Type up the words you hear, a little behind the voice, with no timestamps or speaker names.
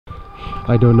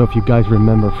I don't know if you guys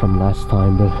remember from last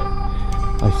time, but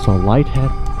I saw Lighthead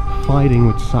fighting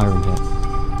with Siren Head.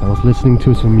 I was listening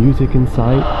to some music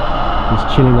inside, I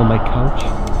was chilling on my couch,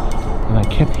 and I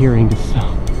kept hearing this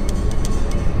sound.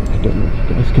 I don't know if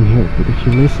you guys can hear it, but if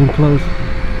you listen close,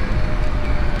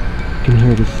 you can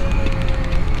hear this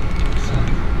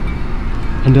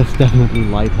sound. And that's definitely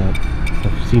Lighthead.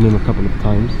 I've seen him a couple of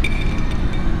times,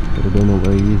 but I don't know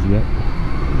where he is yet.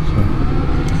 So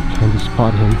I'm trying to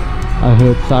spot him. I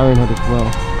heard Siren Head as well.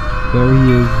 There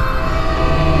he is.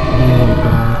 Oh my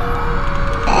god.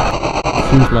 It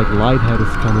seems like Lighthead is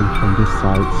coming from this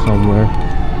side somewhere.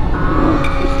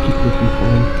 Just keep looking for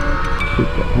him. You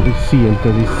can definitely see him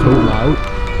because he's so loud.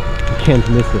 You can't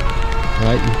miss it.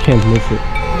 Right? You can't miss it.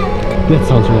 That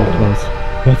sounds really close.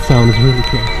 That sound is really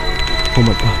close. Oh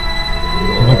my god.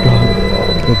 Oh my god.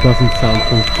 That doesn't sound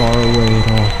from far away at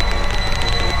all.